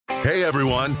Hey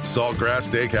everyone, Saltgrass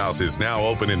Steakhouse is now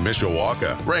open in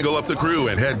Mishawaka. Wrangle up the crew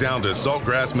and head down to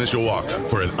Saltgrass Mishawaka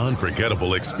for an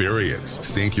unforgettable experience.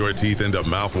 Sink your teeth into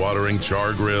mouth-watering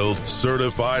char-grilled,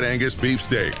 certified Angus beef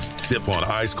steaks. Sip on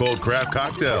ice-cold craft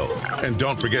cocktails. And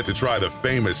don't forget to try the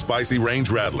famous spicy range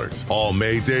rattlers, all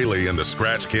made daily in the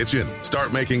Scratch Kitchen.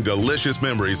 Start making delicious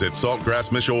memories at Saltgrass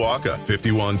Mishawaka,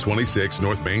 5126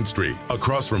 North Main Street,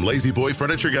 across from Lazy Boy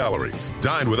Furniture Galleries.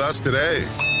 Dine with us today.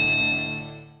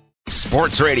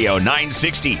 Sports Radio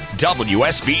 960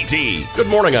 WSBT. Good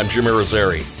morning, I'm Jimmy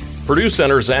Rosari. Purdue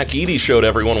center Zach Edey showed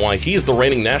everyone why he's the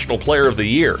reigning National Player of the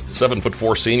Year.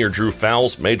 7'4" senior drew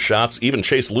fouls, made shots, even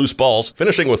chased loose balls,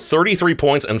 finishing with 33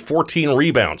 points and 14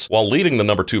 rebounds, while leading the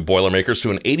number 2 Boilermakers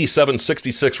to an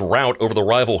 87-66 rout over the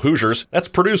rival Hoosiers. That's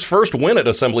Purdue's first win at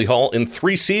Assembly Hall in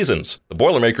 3 seasons. The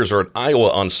Boilermakers are at Iowa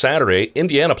on Saturday.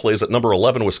 Indiana plays at number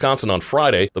 11 Wisconsin on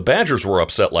Friday. The Badgers were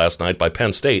upset last night by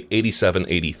Penn State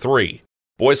 87-83.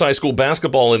 Boys high school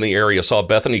basketball in the area saw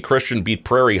Bethany Christian beat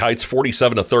Prairie Heights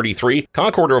 47-33,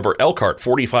 Concord over Elkhart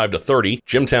 45-30,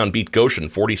 Jimtown beat Goshen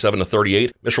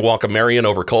 47-38, Mishawaka Marion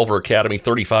over Culver Academy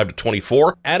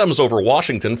 35-24, Adams over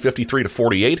Washington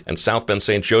 53-48, and South Bend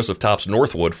St. Joseph tops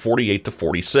Northwood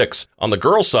 48-46. On the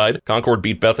girls' side, Concord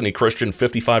beat Bethany Christian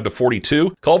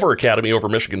 55-42, Culver Academy over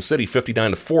Michigan City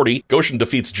 59-40, Goshen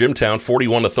defeats Jimtown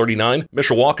 41-39,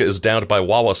 Mishawaka is downed by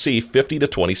Wawasee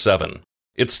 50-27.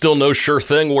 It's still no sure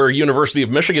thing where University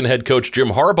of Michigan head coach Jim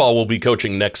Harbaugh will be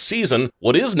coaching next season.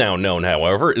 What is now known,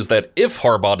 however, is that if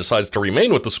Harbaugh decides to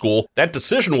remain with the school, that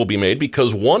decision will be made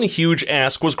because one huge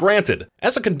ask was granted.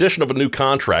 As a condition of a new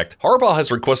contract, Harbaugh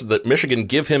has requested that Michigan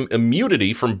give him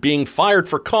immunity from being fired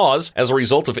for cause as a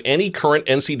result of any current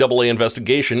NCAA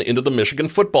investigation into the Michigan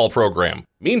football program.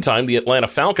 Meantime, the Atlanta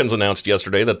Falcons announced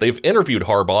yesterday that they've interviewed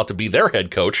Harbaugh to be their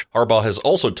head coach. Harbaugh has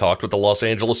also talked with the Los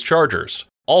Angeles Chargers.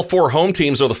 All 4 home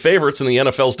teams are the favorites in the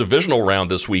NFL's divisional round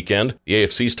this weekend. The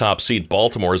AFC's top seed,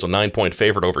 Baltimore, is a 9-point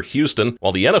favorite over Houston,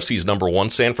 while the NFC's number 1,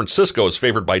 San Francisco, is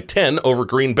favored by 10 over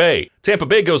Green Bay. Tampa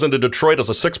Bay goes into Detroit as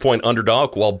a 6-point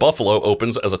underdog, while Buffalo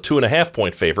opens as a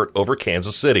 2.5-point favorite over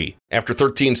Kansas City. After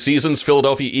 13 seasons,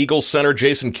 Philadelphia Eagles center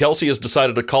Jason Kelce has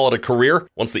decided to call it a career.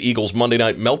 Once the Eagles' Monday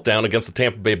night meltdown against the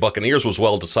Tampa Bay Buccaneers was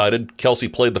well decided,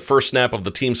 Kelce played the first snap of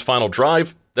the team's final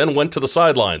drive, then went to the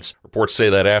sidelines. Reports say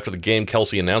that after the game,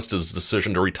 Kelce announced his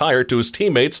decision to retire to his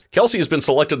teammates. Kelce has been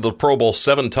selected to the Pro Bowl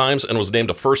 7 times and was named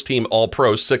a first-team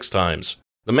All-Pro 6 times.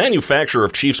 The manufacturer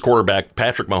of Chiefs quarterback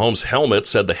Patrick Mahomes' helmet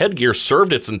said the headgear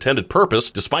served its intended purpose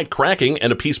despite cracking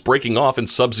and a piece breaking off in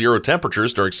sub-zero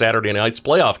temperatures during Saturday night's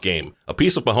playoff game. A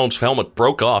piece of Mahomes' helmet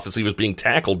broke off as he was being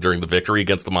tackled during the victory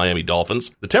against the Miami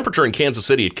Dolphins. The temperature in Kansas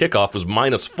City at kickoff was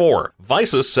 -4.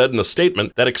 Vices said in a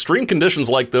statement that extreme conditions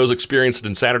like those experienced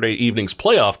in Saturday evening's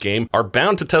playoff game are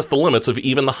bound to test the limits of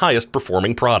even the highest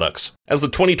performing products. As the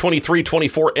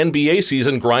 2023-24 NBA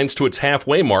season grinds to its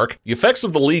halfway mark, the effects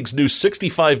of the league's new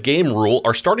 65-game rule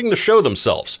are starting to show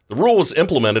themselves. The rule was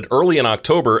implemented early in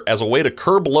October as a way to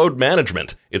curb load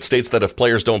management. It states that if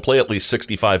players don't play at least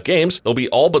 65 games, they'll be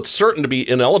all but certain to be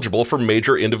ineligible for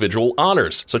major individual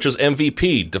honors, such as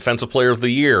MVP, Defensive Player of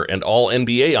the Year, and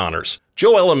All-NBA honors.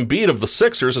 Joel Embiid of the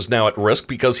Sixers is now at risk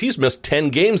because he's missed 10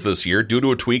 games this year due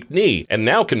to a tweaked knee, and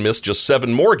now can miss just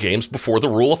 7 more games before the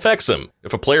rule affects him.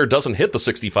 If a player doesn't hit the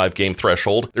 65-game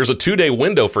threshold, there's a 2-day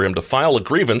window for him to file a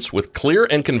grievance with clear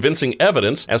and convincing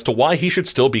evidence as to why he should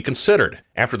still be considered.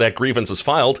 After that grievance is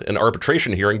filed, an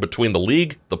arbitration hearing between the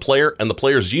league, the player, and the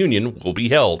players' union will be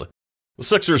held. The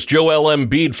Sixers' Joel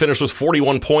Embiid finished with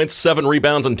 41 points, 7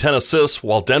 rebounds, and 10 assists,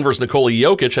 while Denver's Nikola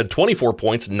Jokic had 24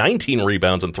 points, 19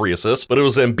 rebounds, and 3 assists, but it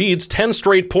was Embiid's 10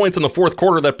 straight points in the fourth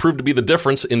quarter that proved to be the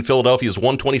difference in Philadelphia's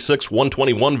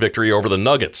 126-121 victory over the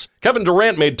Nuggets. Kevin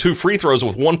Durant made 2 free throws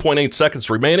with 1.8 seconds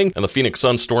remaining, and the Phoenix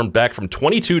Suns stormed back from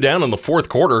 22 down in the fourth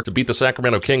quarter to beat the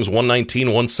Sacramento Kings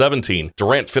 119-117.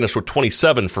 Durant finished with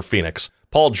 27 for Phoenix.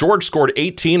 Paul George scored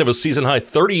 18 of his season-high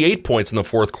 38 points in the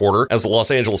fourth quarter as the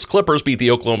Los Angeles Clippers beat the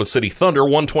Oklahoma City Thunder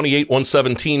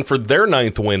 128-117 for their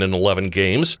 9th win in 11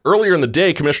 games. Earlier in the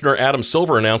day, Commissioner Adam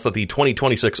Silver announced that the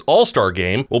 2026 All-Star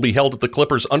Game will be held at the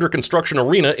Clippers' under-construction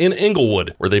arena in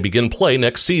Inglewood, where they begin play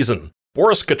next season.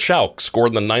 Boris Kachuk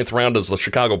scored in the 9th round as the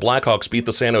Chicago Blackhawks beat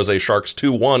the San Jose Sharks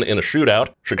 2-1 in a shootout.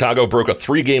 Chicago broke a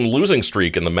 3-game losing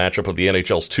streak in the matchup of the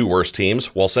NHL's 2 worst teams,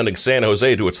 while sending San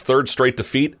Jose to its 3rd straight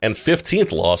defeat and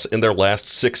 15th loss in their last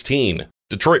 16.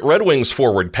 Detroit Red Wings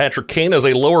forward Patrick Kane has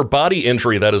a lower body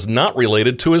injury that is not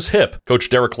related to his hip, Coach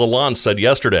Derek Lalonde said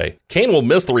yesterday. Kane will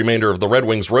miss the remainder of the Red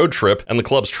Wings road trip, and the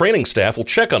club's training staff will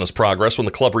check on his progress when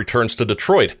the club returns to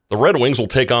Detroit. The Red Wings will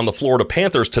take on the Florida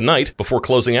Panthers tonight before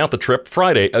closing out the trip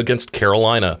Friday against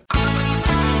Carolina.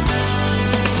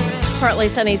 Partly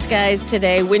sunny skies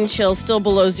today. Wind chills still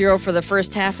below zero for the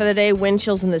first half of the day. Wind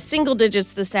chills in the single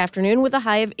digits this afternoon with a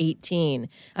high of 18.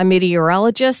 I'm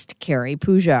meteorologist Carrie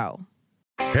Peugeot.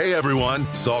 Hey everyone,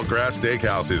 Saltgrass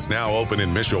Steakhouse is now open in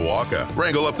Mishawaka.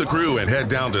 Wrangle up the crew and head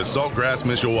down to Saltgrass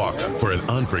Mishawaka for an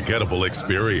unforgettable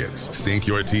experience. Sink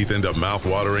your teeth into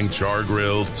mouth-watering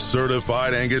char-grilled,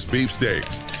 certified Angus beef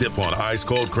steaks. Sip on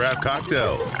ice-cold craft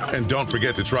cocktails. And don't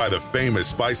forget to try the famous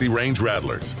spicy range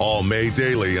rattlers, all made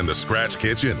daily in the Scratch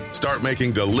Kitchen. Start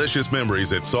making delicious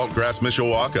memories at Saltgrass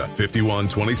Mishawaka,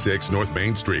 5126 North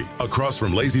Main Street, across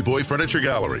from Lazy Boy Furniture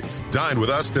Galleries. Dine with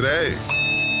us today.